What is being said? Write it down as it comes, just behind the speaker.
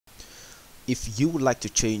if you would like to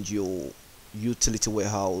change your utility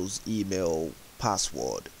warehouse email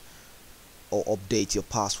password or update your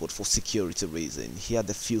password for security reason, here are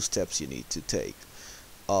the few steps you need to take.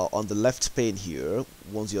 On the left pane here,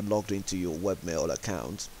 once you're logged into your webmail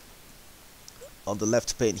account, on the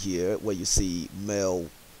left pane here where you see mail,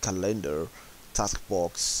 calendar, task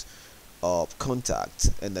box, contact,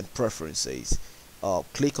 and then preferences,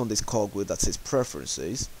 click on this cogwheel that says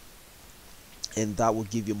preferences, and that will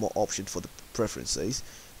give you more options for the preferences.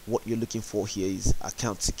 What you're looking for here is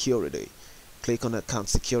account security. Click on account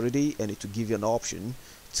security and it will give you an option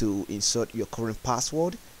to insert your current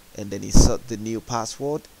password and then insert the new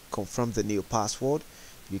password, confirm the new password.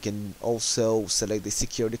 You can also select the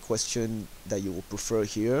security question that you will prefer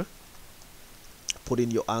here, put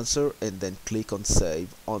in your answer, and then click on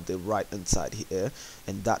save on the right hand side here,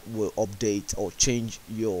 and that will update or change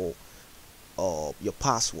your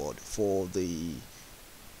password for the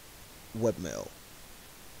webmail.